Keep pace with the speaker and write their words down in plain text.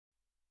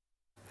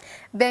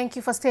Thank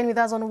you for staying with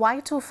us on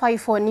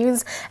Y254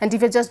 News. And if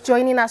you're just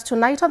joining us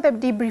tonight on the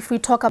debrief, we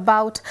talk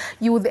about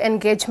youth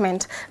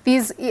engagement.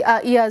 This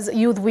year's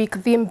Youth Week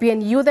theme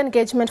being Youth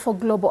Engagement for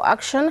Global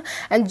Action.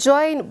 And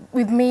join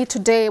with me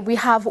today, we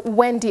have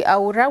Wendy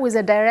Aura, who is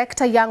a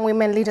director, Young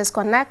Women Leaders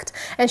Connect,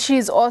 and she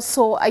is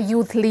also a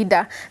youth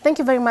leader. Thank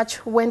you very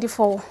much, Wendy,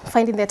 for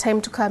finding the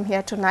time to come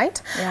here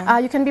tonight. Yeah.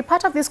 You can be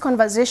part of this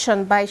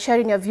conversation by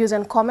sharing your views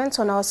and comments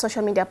on our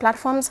social media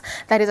platforms.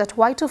 That is at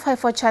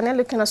Y254 channel.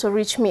 You can also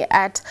reach me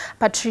at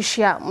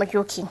Patricia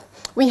Moyoki.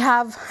 We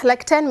have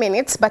like 10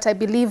 minutes, but I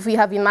believe we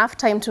have enough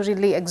time to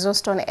really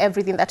exhaust on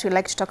everything that we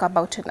like to talk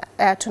about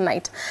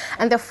tonight.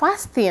 And the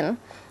first thing,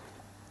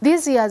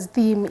 this year's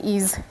theme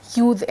is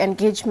Youth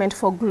Engagement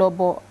for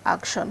Global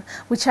Action,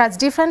 which has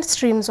different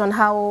streams on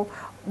how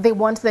they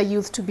want the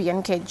youth to be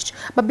engaged.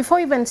 But before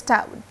we even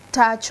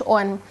touch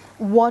on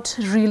what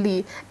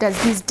really does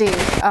this day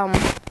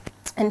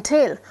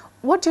entail,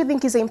 what do you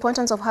think is the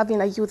importance of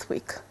having a youth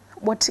week?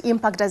 What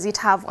impact does it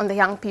have on the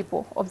young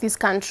people of this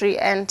country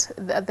and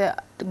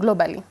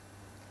globally?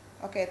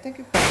 Okay, thank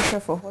you, Patricia,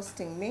 for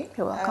hosting me.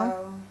 You're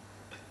welcome.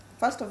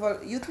 First of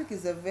all, Youth Week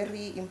is a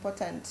very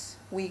important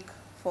week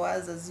for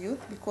us as youth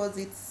because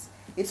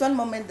it's one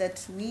moment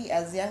that we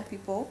as young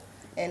people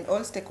and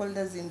all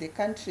stakeholders in the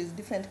countries,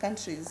 different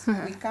countries,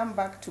 we come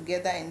back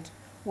together and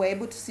we're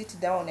able to sit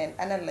down and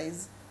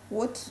analyze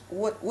what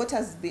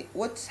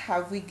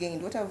have we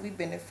gained, what have we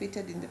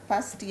benefited in the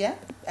past year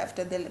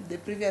after the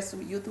previous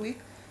Youth Week,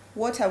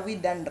 what have we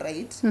done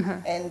right,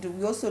 and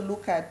we also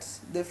look at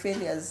the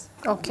failures,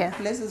 the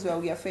places where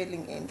we are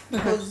failing in,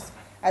 because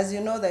as you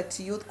know that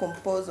youth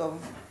compose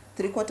of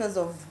 3/4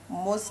 of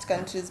most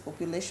countries'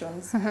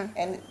 populations,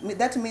 and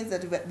that means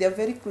that they are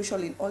very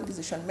crucial in all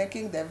decision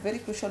making, they are very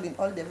crucial in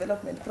all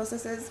development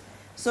processes.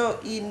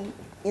 So in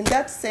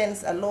that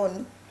sense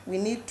alone, we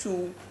need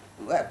to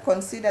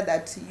consider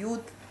that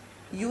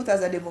youth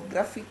as a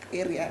demographic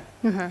area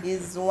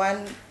is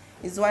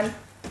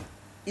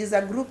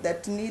a group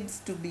that needs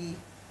to be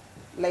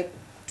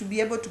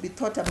able to be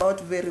thought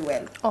about very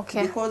well.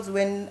 Okay. Because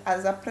when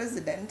as a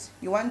president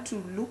you want to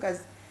look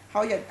as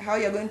how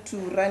you're going to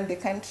run the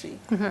country,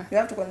 you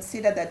have to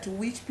consider that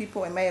which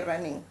people am I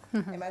running,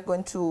 am I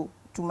going to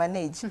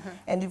manage,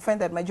 and you find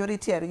that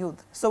majority are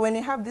youth. So when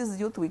you have this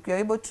Youth Week, you're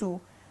able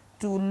to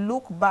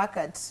look back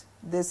at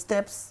the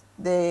steps,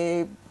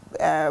 the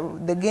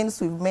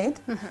gains we've made,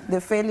 the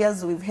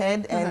failures we've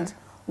had, and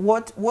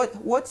what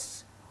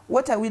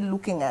are we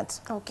looking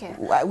at? Okay.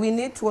 We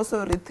need to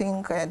also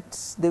rethink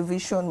at the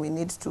vision we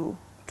need to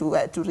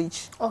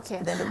reach at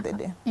the end of the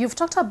day. You've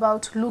talked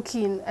about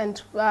looking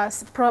and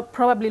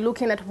probably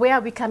looking at where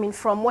we're coming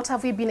from, what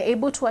have we been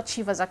able to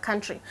achieve as a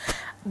country.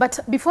 But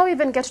before we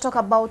even get to talk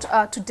about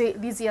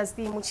this year's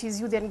theme, which is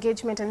youth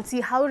engagement, and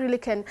see how really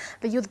can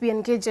the youth be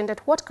engaged and at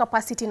what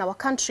capacity in our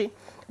country,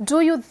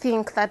 do you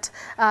think that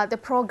the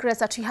progress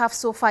that we have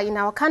so far in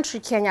our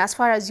country, Kenya, as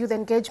far as youth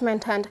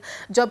engagement and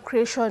job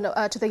creation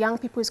to the young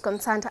people is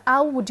concerned,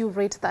 how would you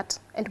rate that?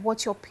 And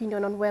what's your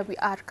opinion on where we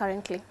are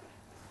currently?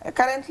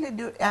 Currently,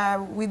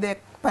 with the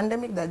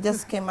pandemic that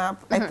just came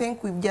up, I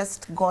think we've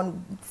just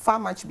gone far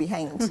much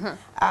behind.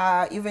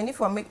 Even if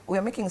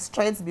we're making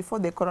strides before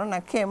the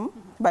corona came,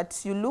 but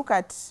you look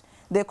at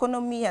the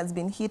economy has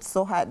been hit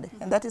so hard,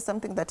 and that is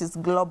something that is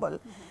global.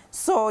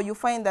 So you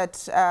find that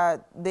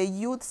the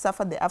youth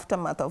suffer the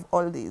aftermath of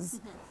all this.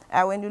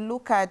 When you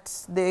look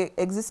at the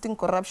existing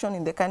corruption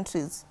in the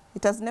countries,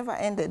 it has never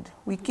ended.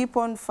 We keep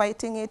on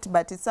fighting it,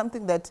 but it's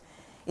something that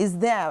is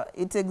there.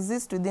 It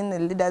exists within the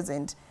leaders,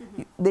 and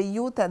the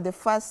youth are the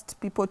first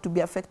people to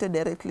be affected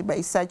directly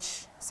by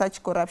such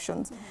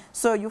corruptions.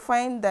 So you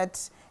find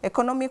that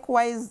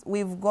economic-wise,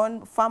 we've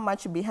gone far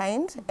much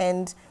behind,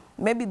 and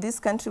maybe this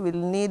country will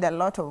need a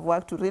lot of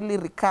work to really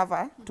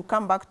recover, to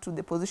come back to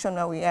the position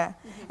where we are.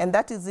 And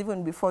that is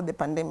even before the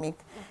pandemic.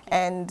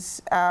 And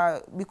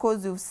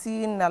because you've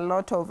seen a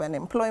lot of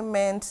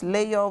unemployment,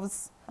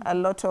 layoffs, a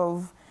lot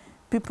of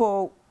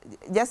people,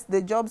 just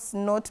the jobs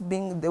not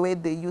being the way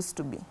they used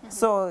to be.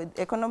 So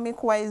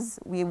economic-wise,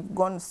 we've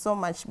gone so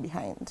much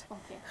behind.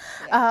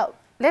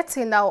 Let's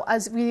say now,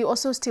 as we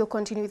also still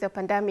continue with the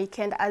pandemic,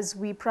 and as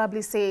we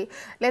probably say,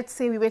 let's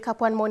say we wake up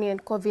one morning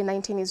and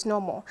COVID-19 is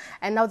normal,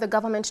 and now the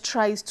government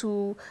tries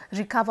to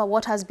recover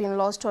what has been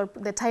lost, or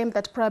the time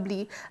that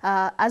probably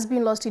has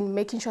been lost in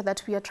making sure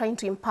that we are trying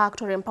to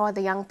impact or empower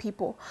the young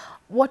people.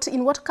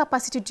 In what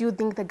capacity do you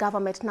think the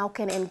government now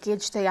can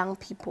engage the young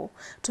people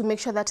to make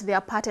sure that they are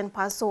part and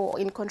parcel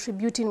in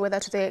contributing whether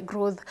to the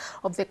growth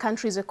of the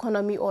country's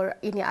economy or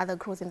any other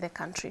growth in the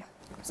country?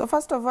 So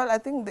first of all, I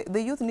think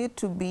the youth need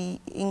to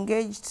be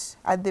engaged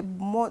at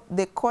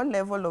the core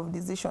level of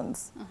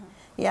decisions.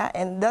 Yeah,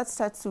 and that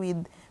starts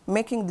with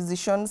making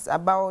decisions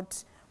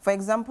about, for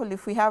example,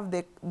 if we have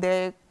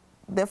the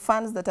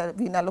funds that have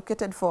been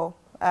allocated for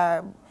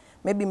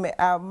maybe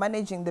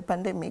managing the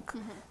pandemic.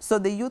 So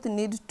the youth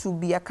need to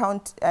be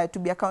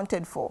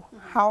accounted for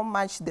how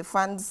much the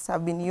funds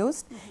have been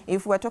used.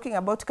 If we're talking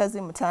about Kazi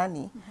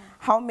Mtaani,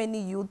 how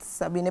many youths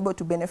have been able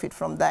to benefit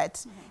from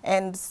that.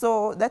 And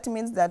so that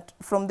means that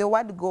from the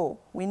word go,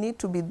 we need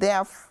to be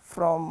there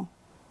from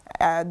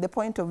the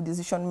point of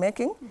decision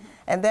making.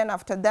 And then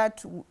after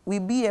that, we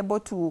be able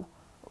to,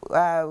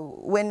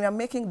 when we are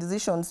making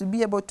decisions, we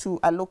be able to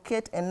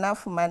allocate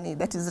enough money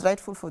that is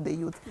rightful for the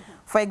youth.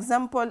 For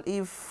example,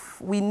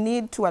 if we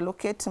need to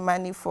allocate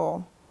money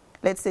for,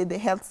 let's say, the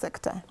health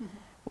sector,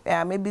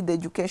 maybe the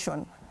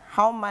education,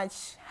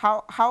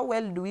 how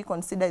well do we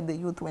consider the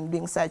youth when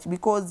doing such?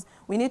 Because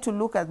we need to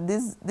look at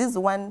this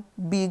one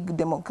big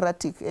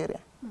demographic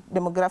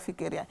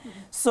area.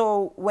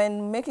 So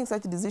when making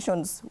such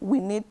decisions, we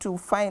need to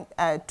find,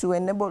 to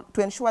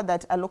ensure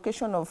that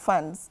allocation of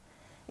funds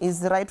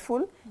is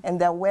rightful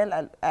and they're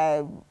well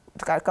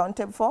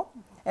accounted for.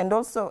 And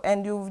also,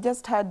 and you've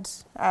just had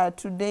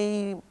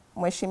today,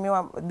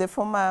 Mheshimiwa, the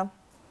former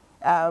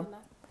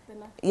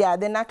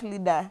the NAC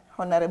leader,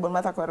 Honorable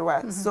Martha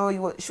Korwa.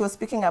 So she was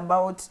speaking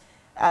about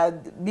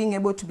being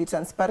able to be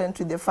transparent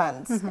with the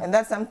funds. And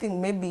that's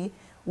something maybe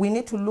we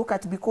need to look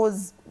at,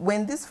 because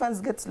when these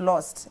funds get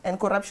lost, and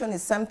corruption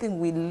is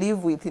something we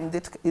live with in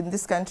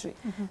this country.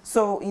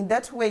 So in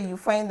that way, you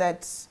find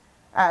that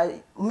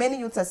many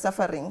youths are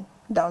suffering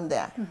down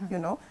there, you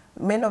know.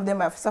 Many of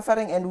them are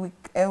suffering,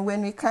 and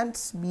when we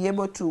can't be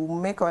able to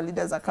make our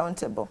leaders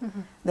accountable,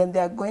 then they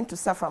are going to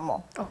suffer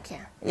more.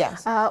 Okay.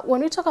 Yes. When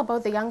we talk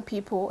about the young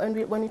people, and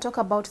when we talk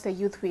about the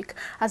Youth Week,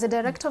 as a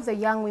director of the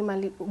Young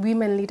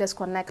Women Leaders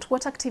Connect,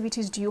 what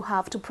activities do you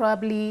have to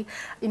probably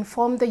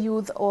inform the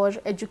youth or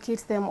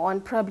educate them on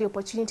probably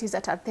opportunities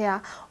that are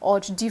there, or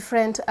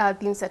different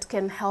things that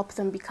can help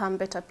them become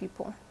better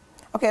people?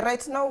 Okay,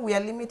 right now we are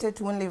limited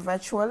to only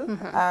virtual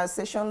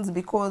sessions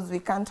because we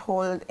can't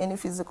hold any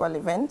physical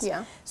event.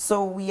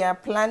 So we are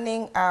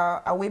planning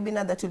a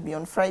webinar that will be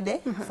on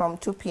Friday from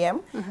 2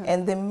 p.m.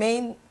 And the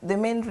main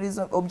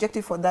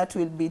objective for that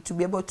will be to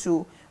be able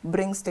to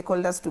bring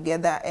stakeholders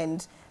together,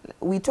 and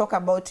we talk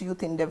about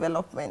youth in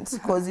development.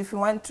 Because if you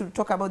want to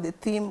talk about the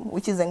theme,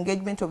 which is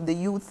engagement of the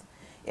youth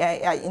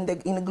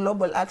in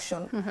global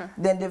action,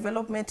 then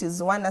development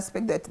is one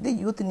aspect that the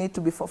youth need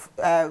to be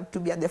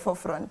at the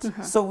forefront.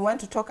 So we want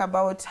to talk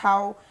about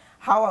how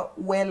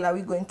well are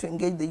we going to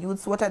engage the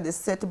youths, what are the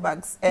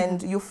setbacks,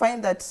 and you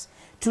find that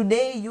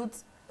today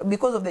youth,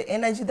 because of the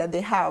energy that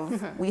they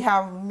have, we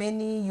have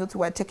many youth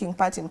who are taking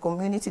part in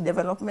community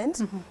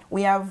development.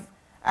 We have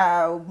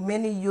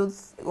many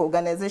youth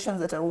organizations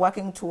that are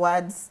working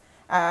towards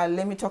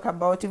let me talk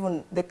about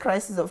even the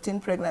crisis of teen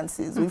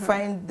pregnancies. We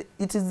find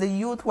it is the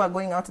youth who are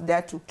going out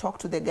there to talk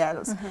to the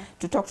girls,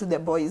 to talk to the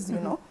boys, you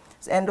know.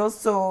 And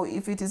also,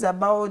 if it is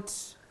about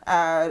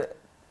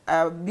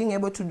being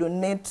able to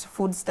donate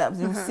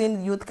foodstuffs, you've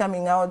seen youth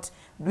coming out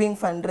doing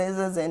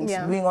fundraisers and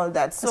doing all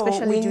that. So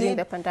especially during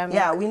the pandemic.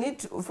 Yeah, we need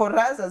to, for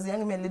us as Young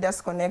Women Leaders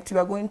Connect, we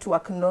are going to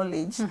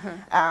acknowledge,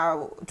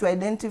 to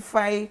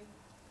identify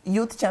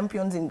youth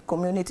champions in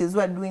communities who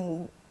are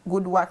doing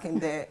good work in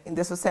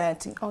the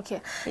society.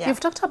 Okay.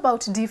 You've talked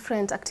about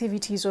different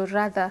activities, or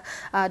rather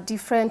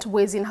different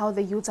ways in how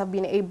the youths have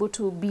been able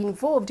to be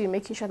involved in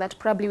making sure that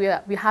probably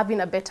we're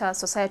having a better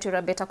society or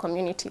a better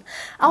community.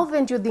 How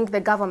then do you think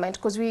the government,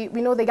 because we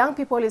know the young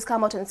people always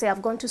come out and say,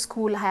 I've gone to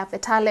school, I have the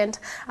talent,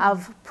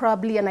 I've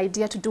probably an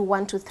idea to do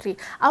 1, 2, 3.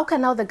 How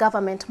can now the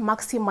government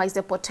maximize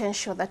the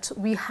potential that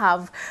we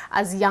have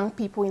as young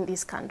people in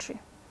this country?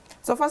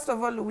 So first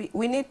of all,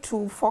 we need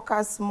to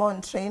focus more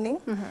on training.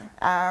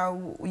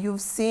 You've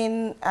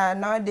seen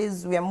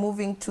nowadays we are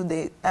moving to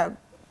the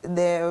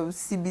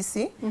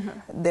CBC,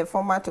 the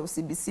format of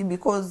CBC,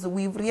 because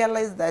we've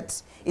realized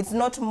that it's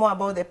not more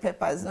about the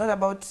papers, not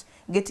about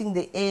getting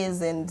the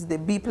A's and the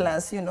B+,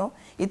 you know.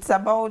 It's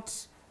about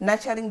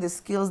nurturing the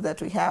skills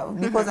that we have.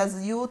 Because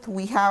as youth,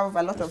 we have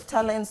a lot of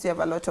talents, we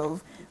have a lot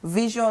of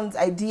visions,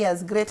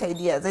 ideas, great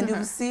ideas. And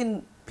you've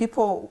seen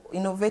people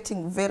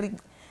innovating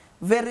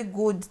very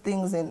good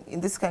things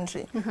in this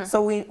country.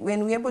 So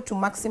when we're able to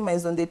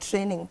maximize on the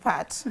training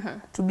part,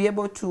 to be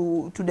able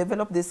to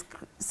develop these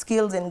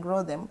skills and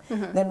grow them,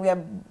 then we are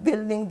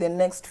building the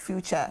next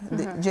future,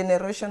 the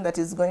generation that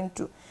is going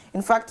to,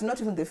 in fact,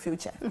 not even the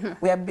future.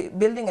 We are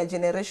building a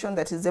generation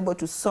that is able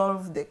to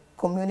solve the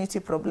community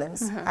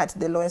problems at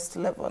the lowest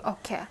level.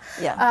 Okay.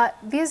 Yeah.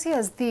 This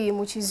year's theme,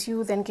 which is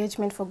Youth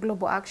Engagement for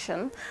Global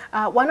Action,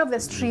 one of the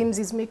streams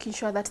is making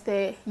sure that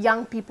the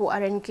young people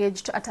are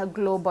engaged at a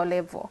global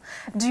level.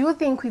 Do you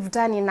think we've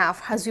done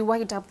enough as we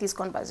wind up this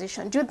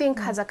conversation? Do you think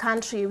as a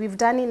country we've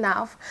done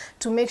enough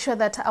to make sure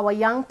that our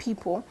young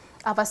people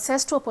have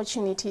access to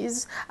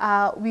opportunities,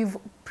 we've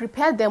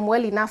prepared them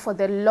well enough for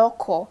the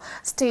local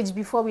stage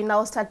before we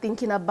now start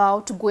thinking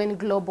about going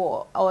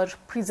global or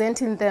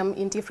presenting them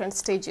in different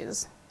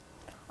stages?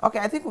 Okay,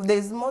 I think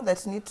there's more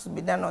that needs to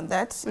be done on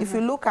that. If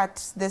you look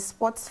at the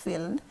sports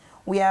field,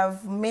 we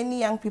have many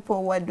young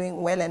people who are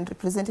doing well and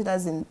represented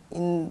us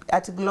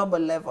at a global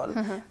level.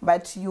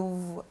 But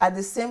at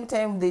the same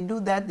time, they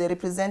do that, they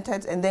represent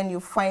it, and then you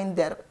find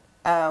that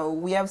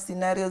we have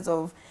scenarios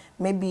of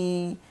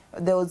maybe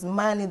there was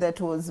money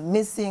that was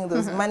missing, there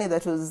was money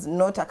that was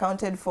not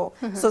accounted for.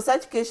 So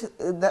such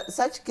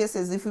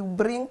cases, if we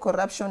bring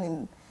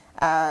corruption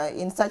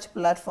in such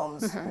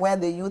platforms where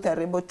the youth are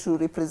able to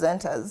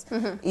represent us,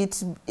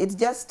 it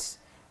just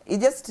it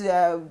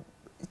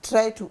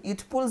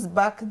pulls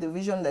back the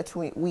vision that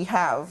we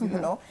have. You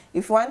know,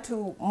 if we want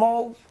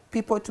more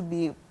people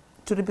to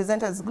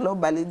represent us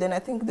globally, then I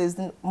think there's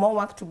more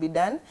work to be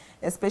done,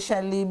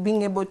 especially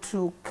being able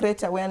to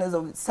create awareness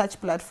of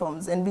such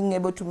platforms and being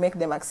able to make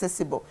them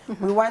accessible.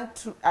 We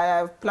want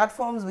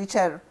platforms which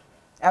are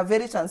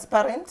very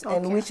transparent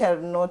and which are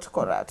not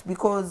corrupt,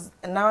 because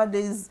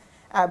nowadays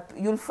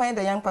you'll find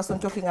a young person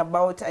talking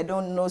about, I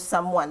don't know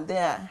someone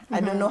there,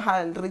 I don't know how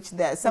I'll reach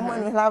there.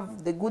 Someone will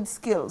have the good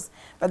skills,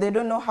 but they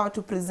don't know how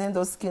to present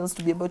those skills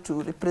to be able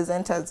to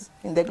represent us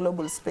in the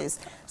global space.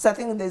 So I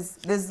think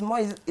there's more,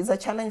 it's a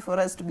challenge for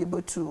us to be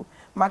able to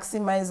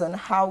maximize on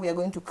how we are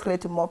going to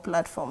create more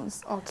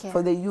platforms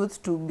for the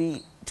youth to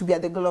be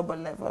at the global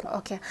level.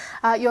 Okay.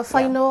 Your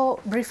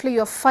final, briefly,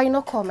 your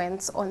final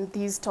comments on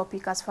this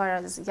topic as far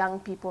as young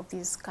people of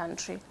this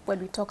country, when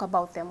we talk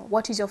about them,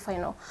 what is your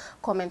final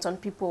comment on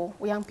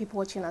young people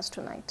watching us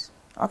tonight?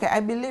 Okay,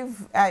 I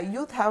believe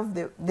youth have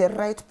the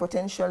right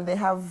potential, they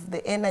have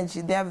the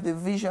energy, they have the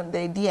vision, the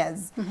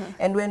ideas.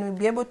 And when we'll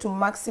be able to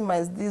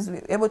maximize this,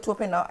 we're able to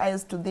open our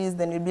eyes to this,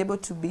 then we'll be able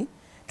to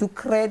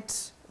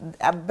create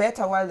a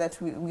better world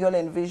that we all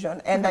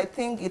envision. And I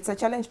think it's a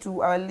challenge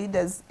to our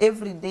leaders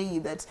every day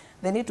that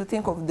they need to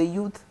think of the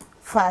youth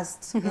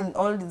first in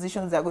all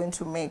decisions they're going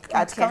to make.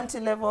 At county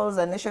levels,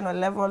 at national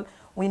level,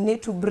 we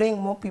need to bring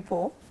more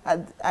people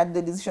at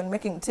the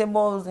decision-making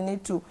tables. We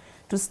need to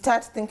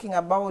start thinking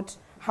about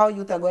how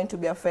youth are going to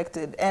be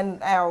affected.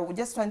 And I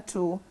just want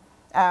to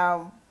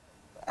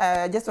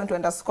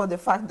underscore the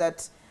fact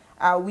that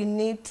we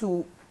need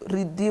to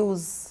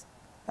reduce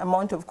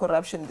amount of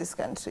corruption in this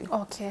country.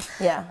 Okay.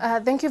 Yeah.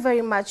 Thank you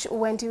very much.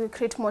 Wendy, we'll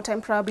create more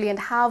time probably and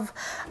have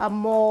a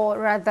more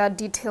rather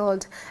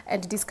detailed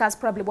and discuss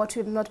probably what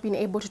we've not been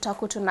able to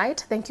tackle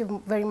tonight. Thank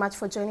you very much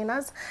for joining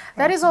us.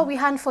 That is all we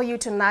had for you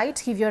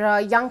tonight. If you're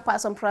a young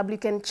person, probably you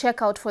can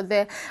check out for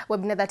the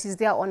webinar that is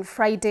there on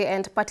Friday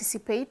and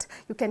participate.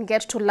 You can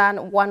get to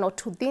learn one or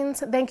two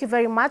things. Thank you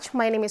very much.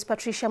 My name is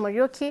Patricia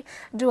Morioki.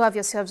 Do have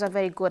yourselves a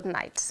very good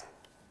night.